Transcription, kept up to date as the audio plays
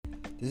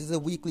This is a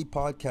weekly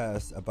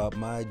podcast about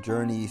my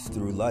journeys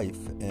through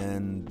life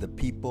and the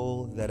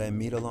people that I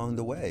meet along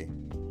the way.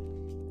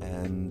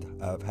 And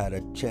I've had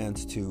a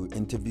chance to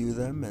interview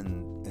them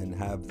and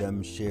have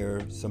them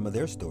share some of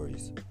their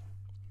stories.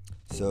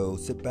 So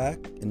sit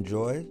back,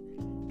 enjoy,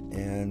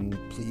 and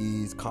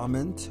please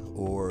comment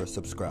or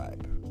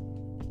subscribe.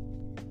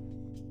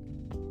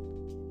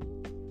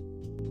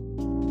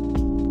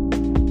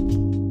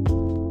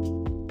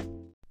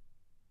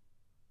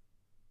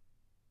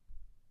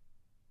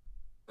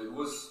 It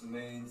was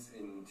made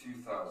in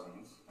 2000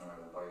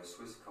 by a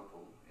Swiss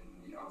couple in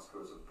the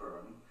outskirts of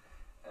Bern,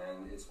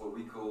 and it's what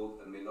we call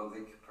a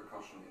melodic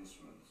percussion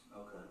instrument.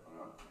 Okay.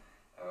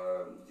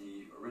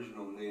 The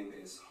original name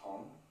is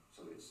Hang,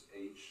 so it's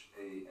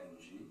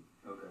H-A-N-G,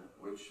 Okay.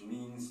 which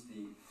means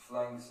the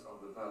flanks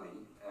of the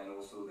valley and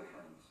also the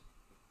hand.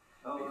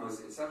 Because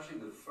it's actually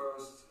the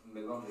first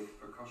melodic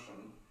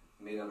percussion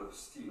made out of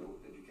steel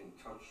that you can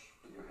touch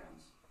with your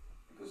hands.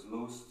 Because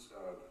most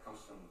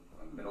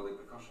melodic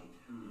percussion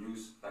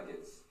use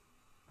baguettes.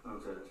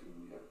 Okay.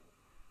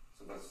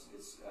 So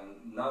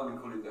and now we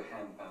call it the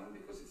handpan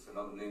because it's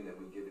another name that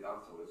we give it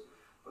afterwards.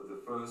 But the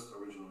first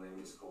original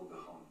name is called the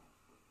Hang.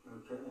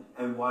 Okay.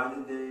 And why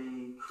did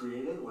they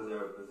create it? Was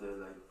there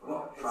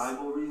like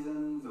tribal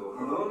reasons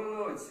or?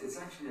 No. It's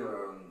actually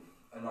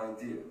an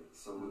idea.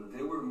 So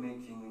they were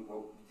making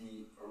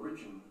the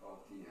origin of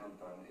the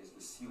handpan is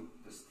the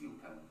steel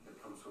pan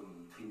that comes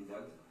from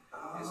Trinidad.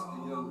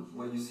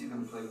 When you see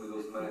them play with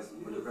those masks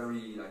with a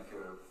very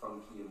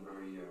funky and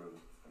very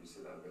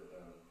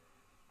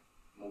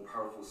more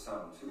powerful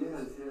sound to it.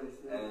 Yes.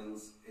 And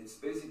it's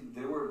basically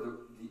they were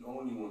the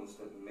only ones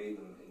that made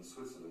them in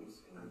Switzerland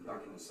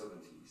back in the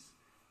 70s.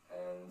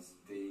 And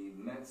they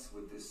met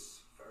with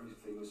this very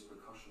famous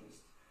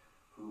percussionist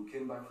who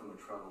came back from a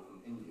travel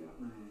from India,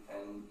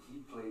 and he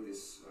played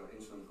this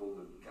instrument called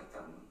the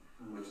gatan,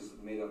 which is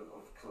made up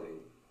of clay,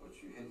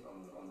 which you hit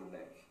on the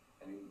neck,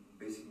 and it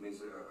basically makes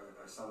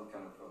a sound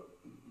kind of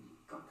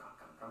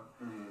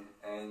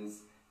and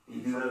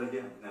you do that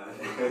again. No.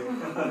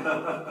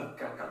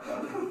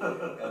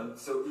 And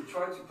so he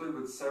tried to play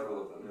with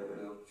several of them,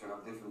 to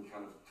have different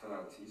kind of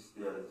tonalities,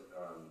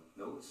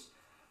 notes.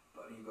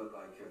 But he got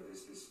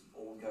this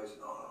old guy said,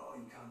 "No,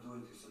 you can't do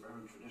it. It's a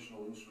very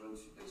traditional instrument.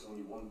 There's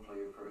only one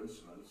player per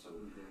instrument." So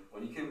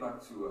when he came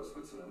back to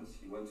Switzerland,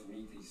 he went to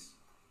meet these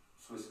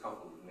Swiss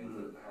couple who made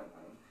the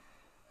handpan,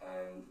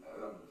 and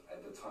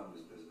at the time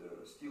there's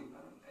the steel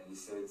pan, and he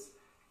said,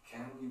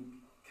 "Can you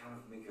kind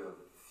of make a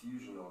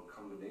fusion or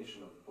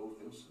combination of both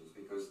instruments,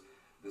 because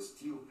the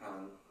steel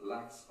pan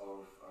lacks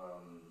of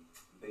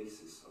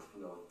basis of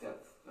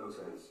depth."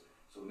 Okay.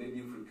 So maybe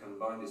if we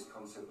combine this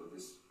concept of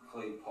this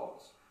clay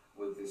pot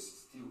with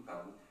this steel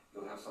pan,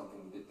 you'll have something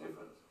a bit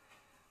different.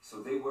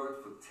 So they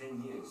worked for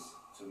 10 years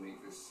to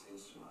make this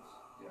instrument.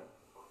 Yeah.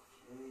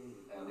 Okay.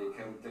 And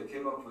they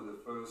came up with the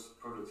first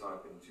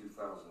prototype in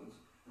 2000,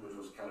 which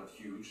was kind of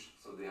huge,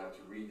 so they had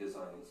to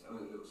redesign it.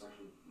 It was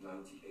actually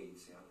 98,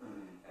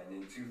 And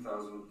in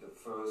 2000, the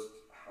first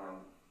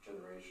hand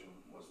generation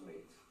was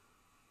made.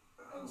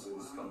 And so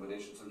this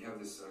combination, so you have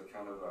this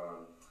kind of,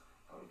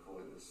 how do you call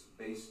it, this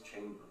bass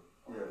chamber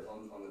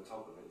on the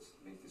top of it,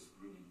 makes this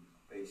really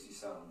bassy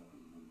sound,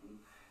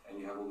 and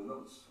you have all the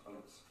notes on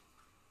it.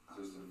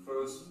 So it's the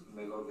first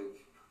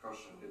melodic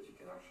percussion that you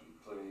can actually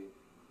play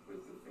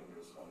with the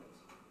fingers on it.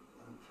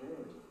 Okay,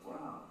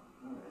 wow,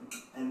 all right.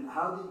 And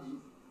how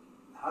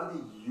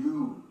did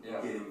you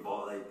get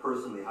involved, like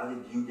personally, how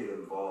did you get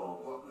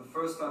involved? Well, the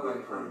first time I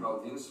heard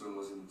about the instrument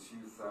was in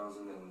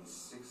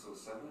 2006 or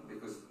 7,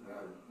 because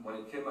when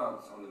it came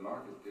out on the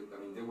market,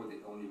 they were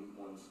the only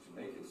ones to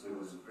make it, so it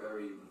was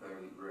very,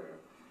 very rare.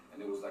 And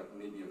there was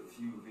maybe a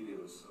few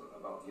videos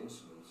about the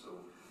instrument. So,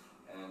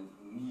 and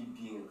me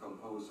being a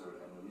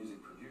composer and a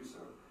music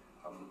producer,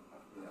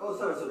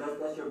 sorry. So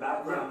that's your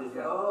background.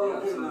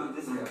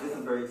 This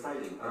is very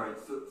exciting. All right.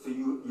 So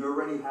you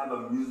already have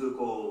a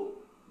musical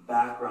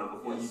background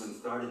before you even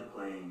started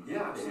playing.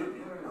 Yeah,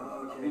 absolutely.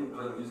 Okay. I've been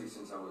playing music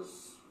since I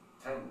was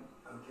 10.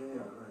 Okay.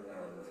 All right.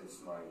 And it's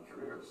my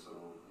career. So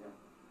yeah,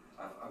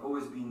 I've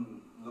always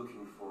been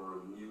looking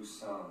for new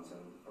sounds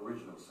and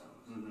original sounds.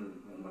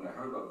 And when I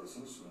heard about this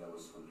instrument, I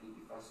was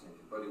completely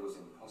fascinated, but it was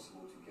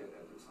impossible to get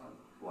at the time.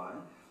 Why?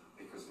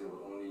 Because they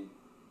were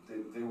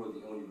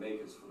the only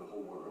makers for the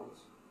whole world,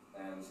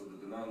 and so the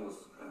demand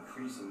was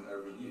increasing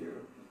every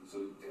year.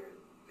 So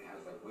they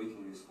had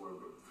waiting lists for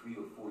 3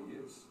 or 4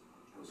 years.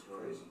 It was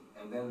crazy.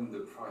 And then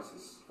the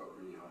prices got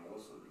really high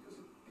also because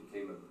it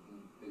became a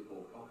bit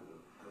more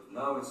popular.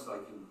 Now it's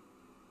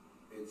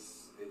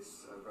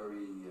it's a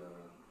very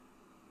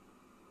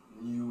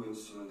new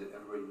instrument that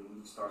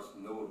everybody starts to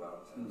know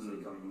about, and it's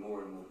becoming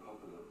more and more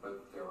popular.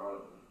 But there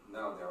are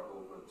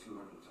over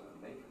 200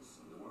 makers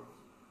in the world.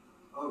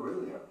 Oh,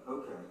 really? Yeah.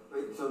 Okay.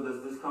 Wait, so does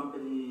this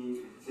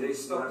company they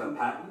have a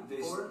patent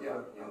for it?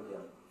 Yeah.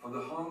 For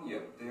the Hang,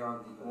 they are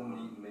the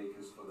only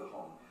makers for the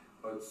Hang.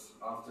 But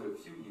after a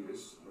few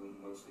years,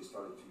 once they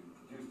started to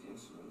produce the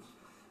instruments,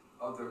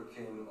 other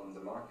came on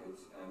the market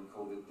and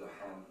called it the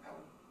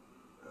handpan.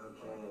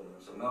 Okay.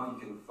 So now you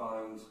can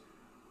find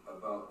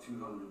about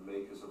 200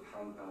 makers of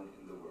handpan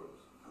in the world.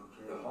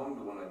 Okay. The Hong,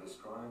 the one I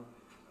described,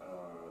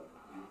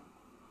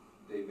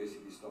 they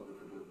basically stopped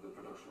the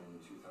production in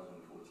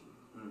 2014.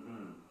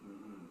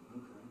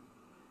 Okay.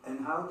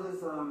 And how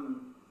does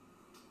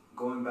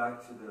going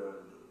back to the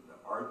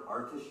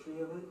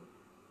artistry of it?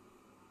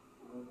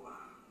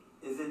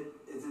 Is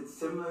it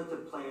similar to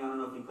playing? I don't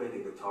know if you play the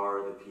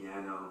guitar, the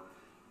piano.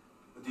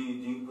 Do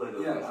you play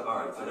those? Yeah. All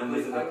right. So then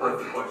this is the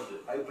perfect question.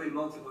 I play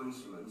multiple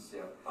instruments.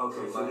 Yeah.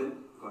 Okay. So then,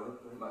 go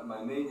ahead.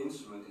 My main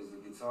instrument is the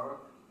guitar,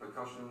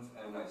 percussions,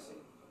 and I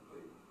sing. I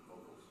play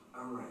vocals.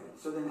 All right.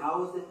 So then,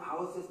 how is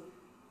this?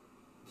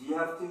 Do you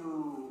have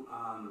to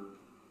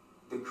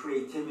the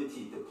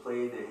creativity to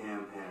play the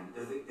handpan?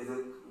 Does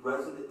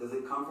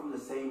it come from the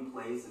same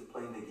place as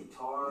playing the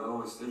guitar?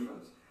 No, it's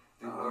different.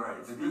 All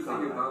right. The good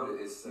thing about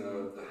it is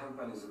the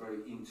handpan is a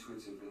very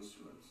intuitive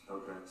instrument.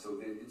 Okay. So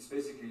it's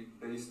basically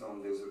based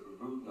on there's a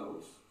root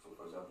note. So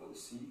for example, the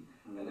C,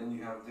 and then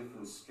you have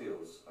different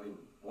scales. I mean,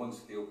 one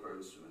scale per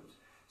instrument.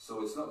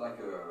 So it's not like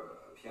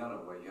a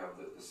piano where you have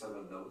the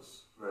 7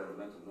 notes,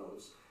 fundamental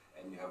notes,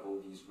 and you have all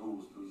these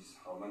rules, these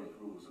harmonic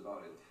rules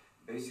about it.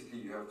 Basically,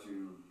 you have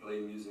to play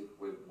music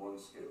with one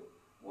scale,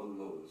 one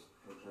mode,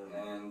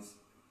 and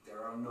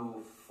there are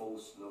no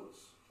false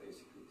notes.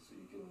 Basically, so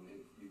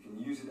you can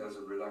use it as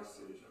a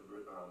relaxation,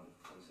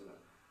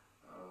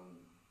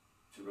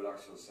 to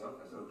relax yourself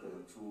as a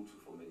tool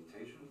for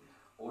meditation,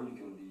 or you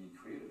can be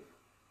creative.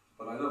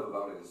 What I love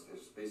about it is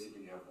there's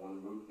basically you have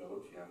one root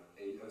note, you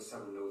have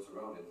 7 notes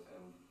around it,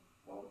 and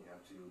well, you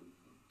have to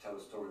tell a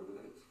story with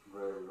it.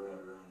 Right.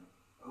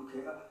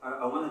 Okay,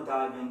 I want to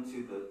dive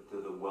into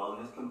the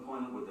wellness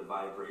component with the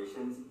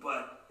vibrations,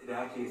 but it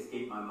actually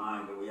escaped my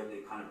mind that we have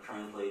to kind of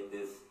translate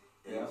this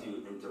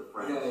into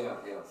French.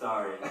 Yeah.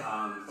 Sorry,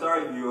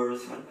 sorry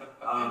viewers.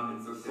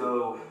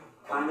 So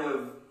kind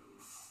of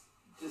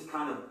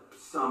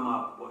sum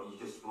up what you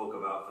just spoke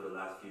about for the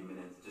last few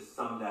minutes. Just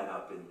sum that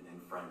up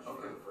in French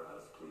for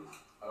us, please.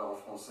 Alors en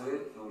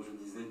français, donc je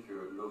disais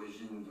que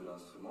l'origine de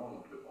l'instrument,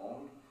 donc le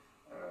hang,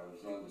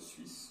 vient de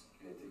Suisse.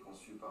 Il a été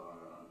conçu par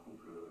un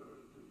couple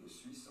de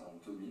Suisse en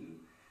 2000,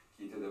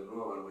 qui était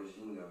d'abord à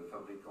l'origine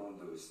fabricant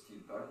de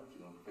steel pan, qui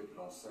est donc peut-être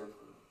l'ancêtre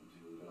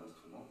de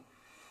l'instrument.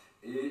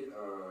 Et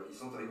ils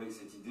sont arrivés avec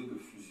cette idée de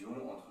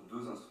fusion entre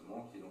 2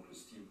 instruments, qui est donc le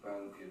steel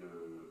pan et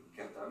le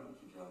ghatam,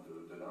 qui vient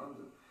de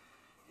l'Inde,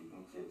 et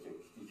donc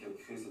qui a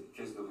créé cette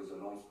caisse de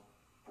résonance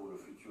pour le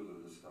futur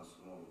de cet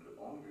instrument, donc le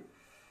hang,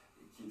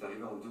 et qui est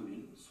arrivé en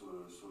 2000 sur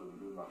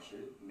le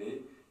marché,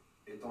 mais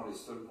étant les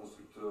seuls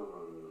constructeurs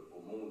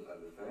au monde à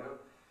le faire,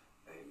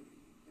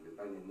 il n'y avait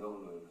pas une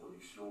énorme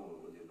production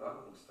au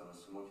départ, donc c'est un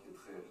instrument qui était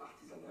très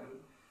artisanal,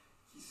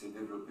 qui s'est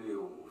développé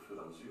au fur et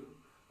à mesure.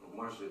 Donc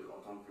moi,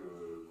 en tant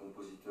que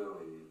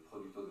compositeur et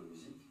producteur de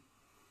musique,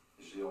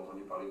 j'ai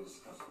entendu parler de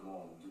cet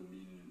instrument en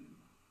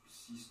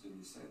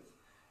 2006-2007,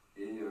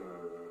 et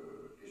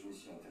je m'y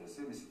suis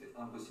intéressé, mais c'était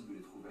impossible de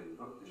les trouver à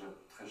l'époque, déjà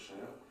très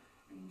cher,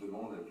 une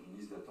demande avec une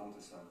liste d'attente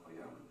assez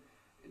incroyable.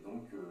 Et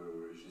donc,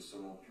 j'ai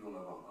seulement pu en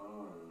avoir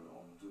un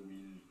en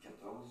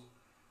 2014,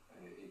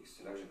 et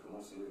c'est là que j'ai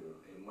commencé.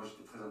 Et moi,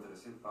 j'étais très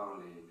intéressé par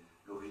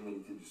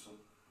l'originalité du son,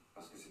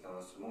 parce que c'est un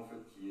instrument en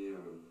fait qui est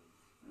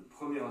le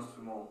premier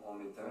instrument en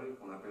métal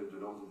qu'on appelle de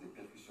l'ordre des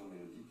percussions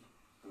mélodiques,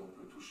 que l'on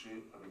peut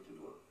toucher avec les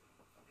doigts.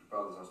 La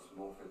plupart des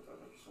instruments en fait à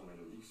percussion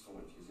mélodique sont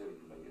utilisés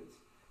avec des baguettes.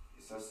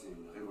 Et ça, c'est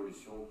une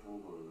révolution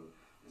pour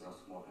les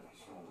instruments à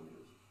percussion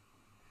mélodique.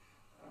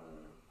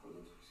 Quoi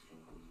d'autre? Qu'est-ce que j'ai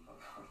encore dit par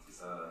rapport à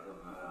ça?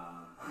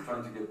 I'm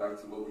trying to get back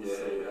to what we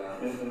said.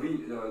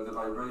 Oui, the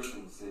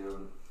vibration, c'est...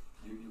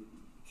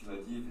 tu m'as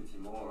dit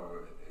effectivement,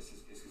 est-ce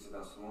que c'est un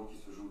instrument qui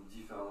se joue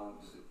différemment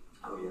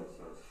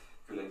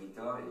que la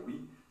guitare? Et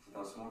oui, c'est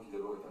un instrument qui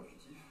d'abord est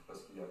intuitif,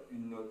 parce qu'il y a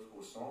une note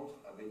au centre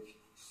avec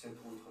 7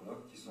 autres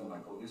notes qui sont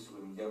accordées sur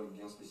une gamme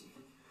bien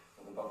spécifique.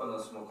 Donc on ne parle pas d'un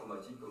instrument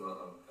chromatique comme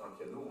un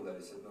piano, on a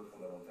les 7 notes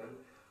fondamentales,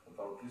 on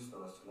parle plus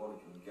d'un instrument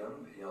avec une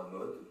gamme et un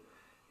mode.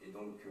 Et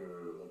donc,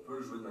 on peut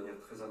le jouer de manière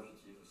très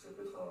intuitive. Ça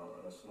peut être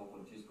un instrument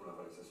qu'on utilise pour la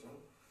relaxation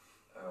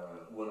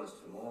ou un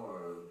instrument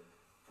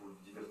pour le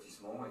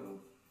divertissement. Et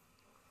donc,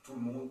 tout le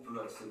monde peut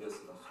accéder à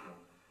cet instrument.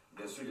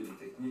 Bien sûr, il y a des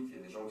techniques, il y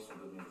a des gens qui sont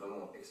devenus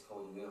vraiment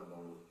extraordinaires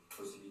dans leur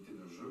possibilité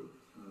de jeu,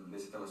 mais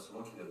c'est un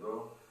instrument qui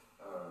d'abord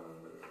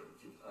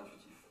qui est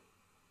intuitif.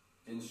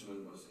 The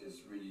instrument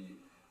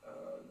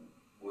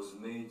was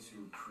made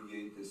to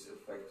create this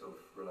effect of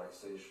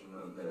relaxation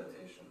and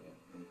meditation.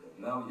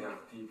 Now you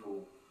have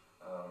people,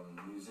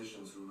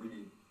 musicians who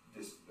really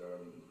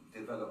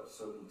develop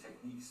certain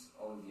techniques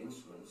on the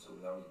instrument, so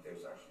now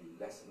there's actually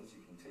lessons,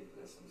 you can take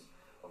lessons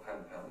of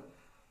handpan,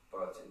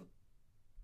 but